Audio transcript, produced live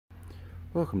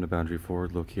Welcome to Boundary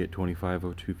Ford, located at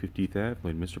 2502 50th Ave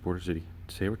in Mr. Border City.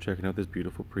 Today we're checking out this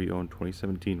beautiful pre-owned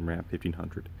 2017 Ram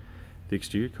 1500. The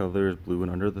exterior color is blue and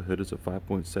under the hood is a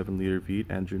 5.7 liter V8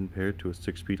 engine paired to a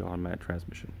 6-speed automatic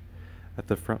transmission. At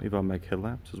the front we have automatic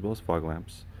headlamps as well as fog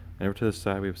lamps. And over to the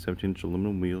side we have 17-inch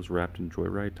aluminum wheels wrapped in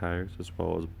joyride tires as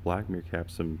well as black mirror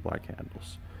caps and black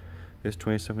handles. This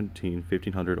 2017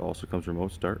 1500 also comes with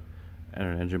remote start and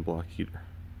an engine block heater.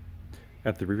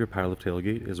 At the rear, power lift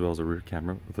tailgate, as well as a rear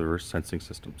camera with reverse sensing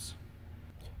systems.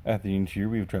 At the interior,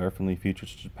 we have driver-friendly features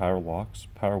such as power locks,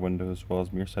 power windows, as well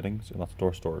as mirror settings, and lots of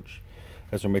door storage.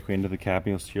 As we make way into the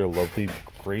cabin, you'll see our lovely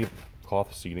gray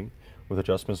cloth seating with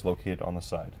adjustments located on the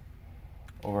side.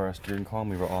 Over our steering column,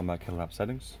 we have our automatic headlamp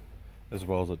settings, as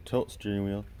well as a tilt steering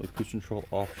wheel with cruise control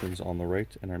options on the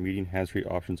right and our median hands-free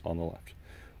options on the left,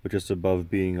 with just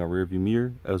above being our rear view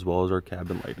mirror, as well as our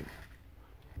cabin lighting.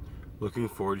 Looking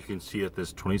forward, you can see that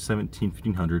this 2017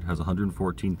 1500 has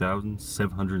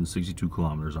 114,762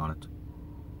 kilometers on it.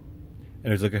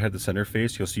 And as you look ahead the center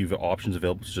face, you'll see the options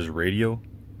available such as radio,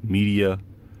 media,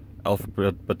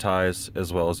 alphabetize,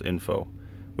 as well as info,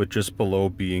 with just below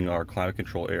being our climate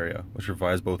control area, which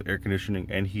provides both air conditioning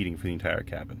and heating for the entire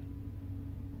cabin.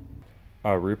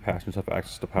 Our rear passengers have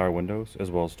access to power windows as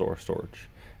well as door storage.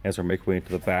 As we make way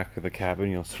into the back of the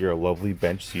cabin, you'll see our lovely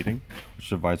bench seating, which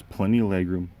provides plenty of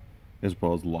legroom as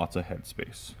well as lots of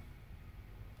headspace.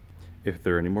 If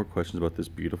there are any more questions about this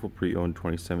beautiful pre-owned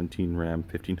 2017 Ram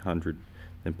 1500,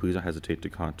 then please don't hesitate to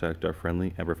contact our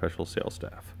friendly and professional sales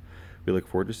staff. We look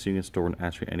forward to seeing you in store and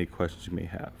answering any questions you may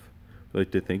have. We'd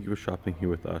like to thank you for shopping here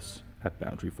with us at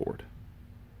Boundary Ford.